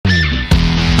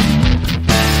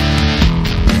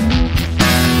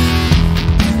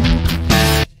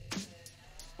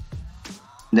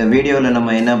இந்த வீடியோவில்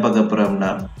நம்ம என்ன பார்க்க போகிறோம்னா,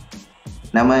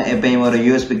 நம்ம எப்பயும் ஒரு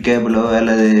யூஎஸ்பி கேபிளோ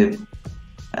அல்லது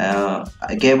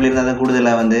கேபிள் இருந்தால் தான்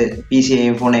கூடுதலாக வந்து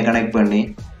பிசியையும் ஃபோனையும் கனெக்ட் பண்ணி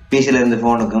பிசியிலேருந்து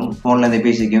ஃபோனுக்கும் ஃபோன்லேருந்து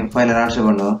பிசிக்கும் ஃபைலை ட்ரான்ஸ்ஃபர்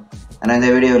பண்ணுவோம். ஆனால்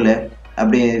இந்த வீடியோவில்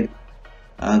அப்படி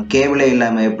கேபிளே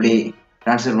இல்லாமல் எப்படி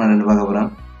ட்ரான்ஸ்ஃபர் பண்ணுன்னு பார்க்க போகிறோம்.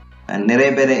 நிறைய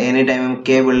பேர் எனி டைமும்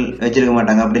கேபிள் வச்சுருக்க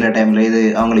மாட்டாங்க. அப்படி இல்லை டைமில் இது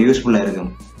அவங்களுக்கு யூஸ்ஃபுல்லாக இருக்கும்.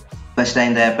 ஃபஸ்ட்டாக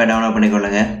இந்த ஆப்பை டவுன்லோட்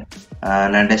பண்ணிக்கொள்ளுங்க.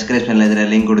 நான் டெஸ்கிரிப்ஷனில்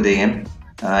இதில் லிங்க் கொடுத்துருக்கேன்.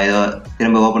 இதை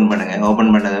திரும்ப ஓப்பன் பண்ணுங்கள்.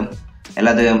 ஓப்பன் பண்ணதும்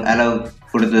எல்லாத்துக்கும் அலோவ்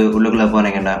கொடுத்து உள்ளுக்குள்ளே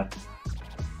போனீங்கன்னா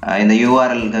இந்த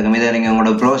யூஆர்எல் இதை நீங்கள்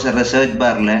உங்களோட ப்ரௌசரில் சர்ச்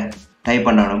பாரில் டைப்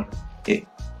பண்ணணும்.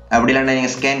 அப்படி இல்லைன்னா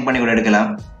நீங்கள் ஸ்கேன் பண்ணி கூட எடுக்கலாம்.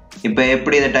 இப்போ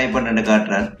எப்படி இதை டைப் பண்ணுறது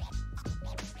காட்டுறேன்.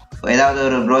 ஏதாவது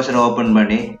ஒரு ப்ரௌசரை ஓப்பன்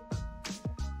பண்ணி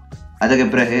அதுக்கு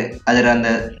பிறகு அதில் அந்த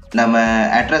நம்ம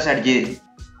அட்ரஸ் அடித்து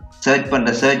சர்ச்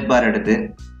பண்ணுற சர்ச் பார் எடுத்து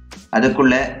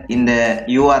அதுக்குள்ளே இந்த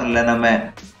யூஆர்எல்ல நம்ம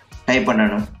டைப்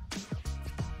பண்ணணும்.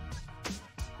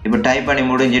 இப்போ டைப் பண்ணி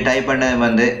முடிஞ்சு டைப் பண்ணது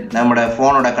வந்து நம்மளோட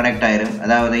ஃபோனோட கனெக்ட் ஆயிரும்.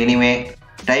 அதாவது இனிமேல்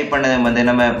டைப் பண்ணது வந்து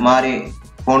நம்ம மாறி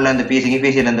ஃபோன்லேருந்து பிசிக்கு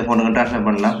பிசியிலேருந்து ஃபோனுக்கு ட்ரான்ஸ்ஃபர்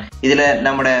பண்ணலாம். இதில்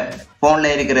நம்மளோட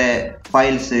ஃபோனில் இருக்கிற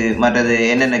ஃபைல்ஸு மற்றது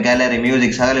என்னென்ன கேலரி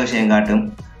மியூசிக் சகல விஷயம் காட்டும்.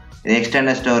 இது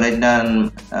எக்ஸ்டர்னல் ஸ்டோரேஜ் நான்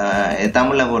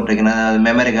தமிழில் போட்டிருக்கேன். அதாவது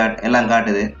மெமரி கார்டு எல்லாம்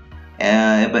காட்டுது.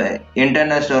 இப்போ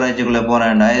இன்டர்னல் ஸ்டோரேஜுக்குள்ளே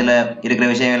போனோன்னா இதில் இருக்கிற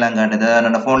விஷயம் எல்லாம் காட்டுது. அதாவது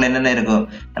நம்ம ஃபோனில் என்னென்ன இருக்கும்,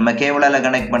 நம்ம கேபிளால்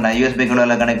கனெக்ட் பண்ணால் யூஎஸ்பி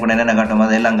கேபிளால் கனெக்ட் பண்ண என்னென்ன காட்டும்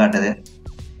அதெல்லாம் காட்டுது.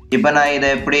 இப்போ நான் இதை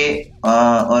எப்படி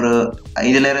ஒரு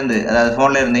இதிலேருந்து அதாவது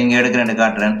ஃபோனில் இருந்து இங்கே எடுக்கிறேன்னு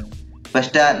காட்டுறேன்.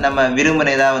 ஃபஸ்ட்டாக நம்ம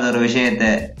விரும்பின ஏதாவது ஒரு விஷயத்தை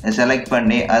செலக்ட்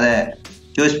பண்ணி அதை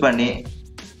சூஸ் பண்ணி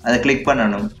அதை கிளிக்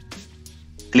பண்ணணும்.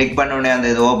 கிளிக் பண்ணோடனே அந்த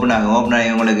இது ஓப்பன் ஆகும். ஓப்பன் ஆகி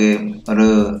உங்களுக்கு ஒரு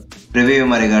ரிவ்யூ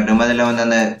மாதிரி காட்டும். அதில் வந்து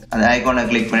அந்த ஐக்கானை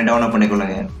கிளிக் பண்ணி டவுன்லோட்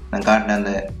பண்ணிக்கொள்ளுங்க. நான் காட்டினேன்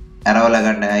அந்த அரவில்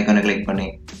காட்டின ஐக்கானை கிளிக் பண்ணி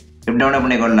இப்படி டவுன்லோட்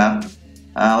பண்ணிக்கொள்ளலாம்.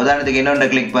 உதாரணத்துக்கு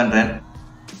இன்னொன்று கிளிக் பண்ணுறேன்.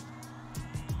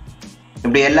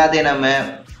 இப்படி எல்லாத்தையும் நம்ம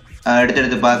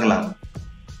எடுத்து பார்க்கலாம்.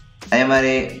 அதே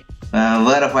மாதிரி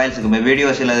வேறு ஃபைல்ஸுக்கு இப்போ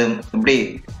வீடியோஸ் இல்லாத இப்படி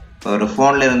ஒரு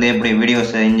ஃபோனில் இருந்து எப்படி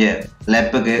வீடியோஸை இங்கே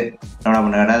லேப்புக்கு டவுன்லோட்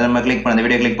பண்ணுறாங்க. அதை நம்ம கிளிக் பண்ண அந்த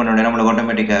வீடியோ கிளிக் பண்ண உடனே நம்மளுக்கு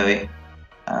ஆட்டோமேட்டிக்காகவே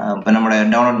இப்போ நம்மளோட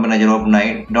டவுன்லோட் மேனேஜர் ஓப்பன்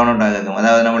ஆகி டவுன்லோட் ஆகும்.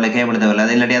 அதாவது நம்மளுக்கு கேபிள் தேவையில்லை.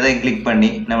 அது இல்லாட்டி அதை கிளிக் பண்ணி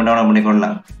நம்ம டவுன்லோட்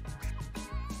பண்ணிக்கொள்ளலாம்.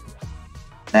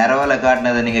 நேரவில்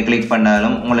காட்டினதை நீங்கள் கிளிக்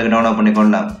பண்ணாலும் உங்களுக்கு டவுன்லோட்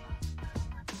பண்ணிக்கொள்ளலாம்.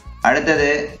 அடுத்தது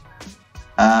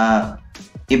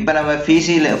இப்போ நம்ம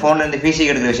ஃபோன்லேருந்து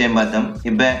பிசிக்கு எடுக்கிற விஷயம் பார்த்தோம்.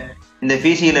 இப்போ இந்த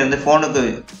பிசியிலேருந்து ஃபோனுக்கு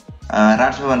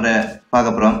ட்ரான்ஸ்ஃபர் பண்ணுற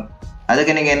பார்க்க போகிறோம்.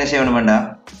 அதுக்கு நீங்கள் என்ன செய்யணும் வேண்டாம்,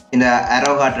 இந்த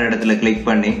அரோ காட்டுற இடத்துல கிளிக்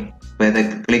பண்ணி இப்போ இதை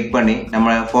கிளிக் பண்ணி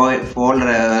நம்ம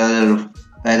ஃபோல்டர்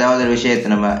ஏதாவது ஒரு விஷயத்தை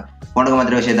நம்ம ஃபோனுக்கு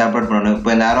மாத்திர விஷயத்தை அப்லோட் பண்ணணும்.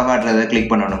 இப்போ இந்த அரோ காட்டுறதை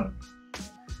கிளிக் பண்ணணும்.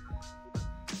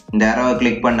 இந்த அரோவை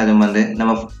கிளிக் பண்ணதும் வந்து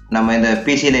நம்ம இந்த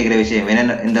பிசியில் இருக்கிற விஷயம்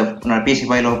என்னென்ன இந்த பிசி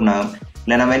ஃபைல் ஓப்பன் ஆகும்.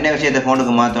 இல்லை நம்ம என்ன விஷயத்தை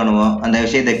ஃபோனுக்கு மாற்றணுமோ அந்த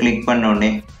விஷயத்தை கிளிக் பண்ணோடனே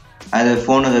அது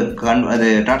ஃபோனுக்கு அது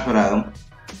ட்ரான்ஸ்ஃபர் ஆகும்.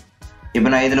 இப்போ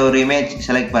நான் இதில் ஒரு இமேஜ்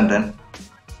செலக்ட் பண்ணுறேன்.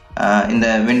 இந்த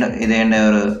இது என்ன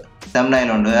ஒரு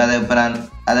தம்ப்நெயில் உண்டு. அதை இப்போ நான்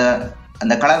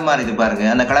அந்த கலர் மாறிது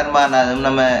பாருங்கள். அந்த கலர் மாறினதும்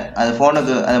நம்ம அது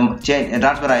ஃபோனுக்கு அது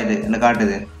ட்ரான்ஸ்ஃபர் ஆகிடுது என்ன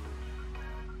காட்டுது.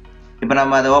 இப்போ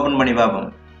நம்ம அதை ஓப்பன் பண்ணி பார்ப்போம்.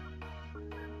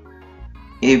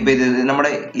 இப்போ இது நம்மளோட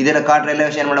இதில் காட்டுற எல்லா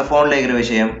விஷயம் நம்மளோட ஃபோனில் இருக்கிற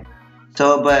விஷயம். ஸோ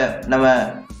இப்போ நம்ம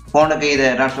ஃபோனுக்கு இதை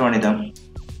ட்ரான்ஸ்ஃபர் பண்ணிட்டோம்.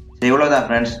 ஸோ இவ்வளோதான்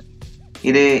ஃப்ரெண்ட்ஸ்.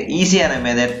 இது ஈஸியான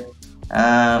மெத்தட்.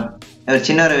 ஒரு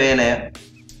சின்ன ஒரு வேலை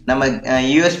நம்ம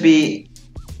யூஎஸ்பி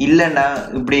இல்லைன்னா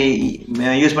இப்படி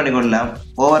யூஸ் பண்ணிக்கொள்ளலாம்.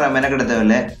 ஓவராக மெனக்கிட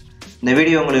தேவையில்லை. இந்த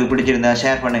வீடியோ உங்களுக்கு பிடிச்சிருந்தா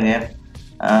ஷேர் பண்ணுங்கள்,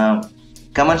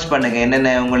 கமெண்ட்ஸ் பண்ணுங்கள் என்னென்ன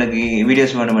உங்களுக்கு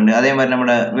வீடியோஸ் வேணுமெண்டு. அதே மாதிரி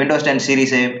நம்மளோட விண்டோஸ் 10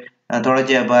 சீரீஸை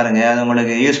தொடர்ச்சியாக பாருங்கள். அது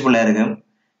உங்களுக்கு யூஸ்ஃபுல்லாக இருக்கும்.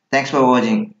 தேங்க்ஸ் ஃபார்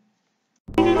வாட்சிங்.